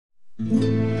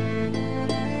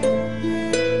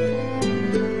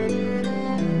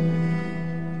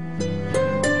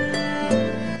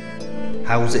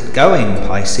How's it going,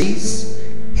 Pisces?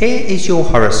 Here is your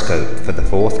horoscope for the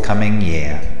forthcoming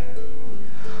year.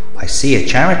 I see a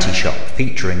charity shop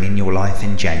featuring in your life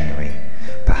in January,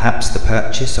 perhaps the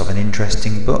purchase of an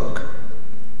interesting book,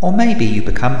 or maybe you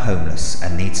become homeless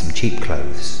and need some cheap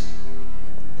clothes.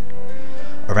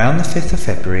 Around the 5th of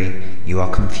February, you are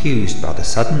confused by the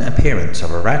sudden appearance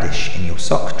of a radish in your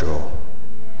sock drawer.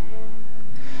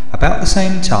 About the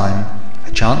same time,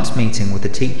 a chance meeting with a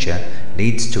teacher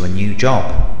leads to a new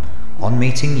job. On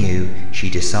meeting you, she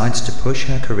decides to push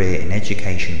her career in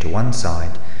education to one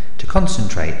side to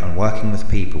concentrate on working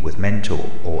with people with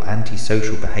mental or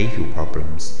antisocial behavioural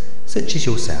problems, such as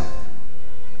yourself.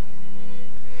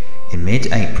 In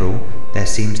mid-April, there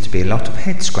seems to be a lot of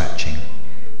head scratching.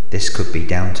 This could be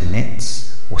down to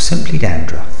nits or simply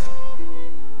dandruff.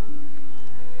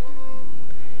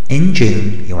 In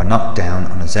June, you are knocked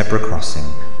down on a zebra crossing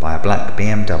by a black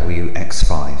BMW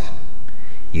X5.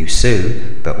 You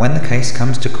sue, but when the case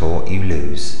comes to court, you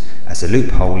lose, as a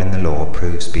loophole in the law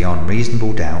proves beyond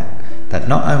reasonable doubt that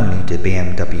not only do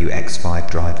BMW X5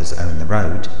 drivers own the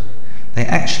road, they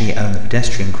actually own the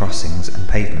pedestrian crossings and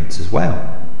pavements as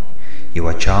well. You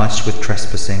are charged with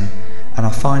trespassing and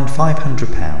are fined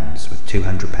 £500 with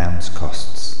 £200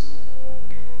 costs.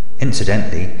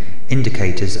 Incidentally,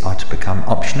 indicators are to become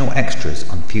optional extras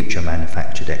on future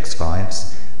manufactured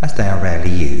X5s, as they are rarely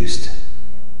used.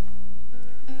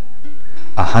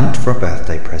 A hunt for a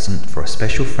birthday present for a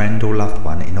special friend or loved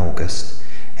one in August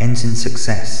ends in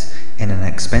success in an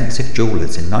expensive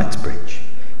jeweller's in Knightsbridge,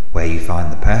 where you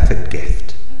find the perfect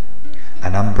gift.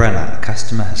 An umbrella a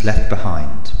customer has left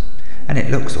behind, and it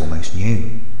looks almost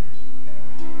new.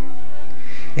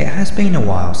 It has been a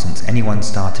while since anyone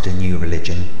started a new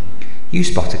religion. You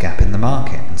spot a gap in the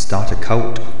market and start a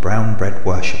cult of brown bread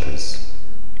worshippers.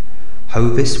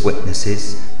 Hovis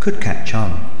witnesses could catch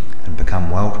on and become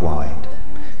worldwide,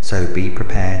 so be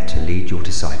prepared to lead your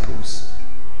disciples.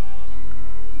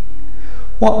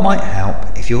 What might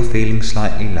help if you're feeling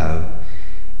slightly low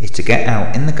is to get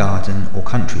out in the garden or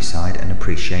countryside and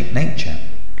appreciate nature.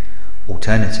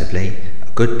 Alternatively,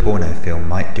 a good porno film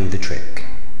might do the trick.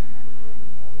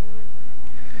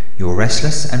 You're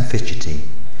restless and fidgety,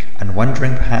 and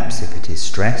wondering perhaps if it is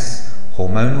stress,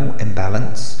 hormonal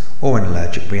imbalance, or an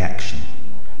allergic reaction.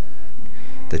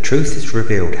 The truth is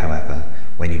revealed, however,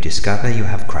 when you discover you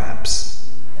have crabs.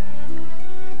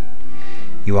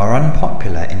 You are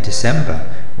unpopular in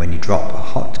December when you drop a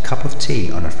hot cup of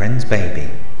tea on a friend's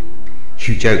baby.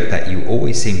 You joke that you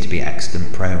always seem to be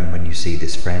accident prone when you see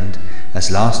this friend, as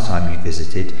last time you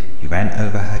visited you ran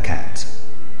over her cat.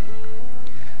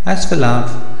 As for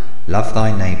love, love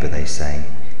thy neighbour, they say.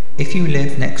 If you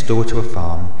live next door to a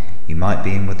farm, you might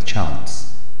be in with a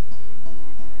chance.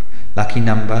 Lucky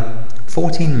number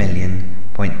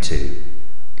 14,000,000.2.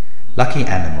 Lucky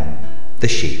animal, the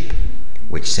sheep,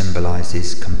 which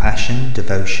symbolises compassion,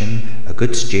 devotion, a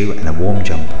good stew and a warm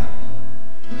jumper.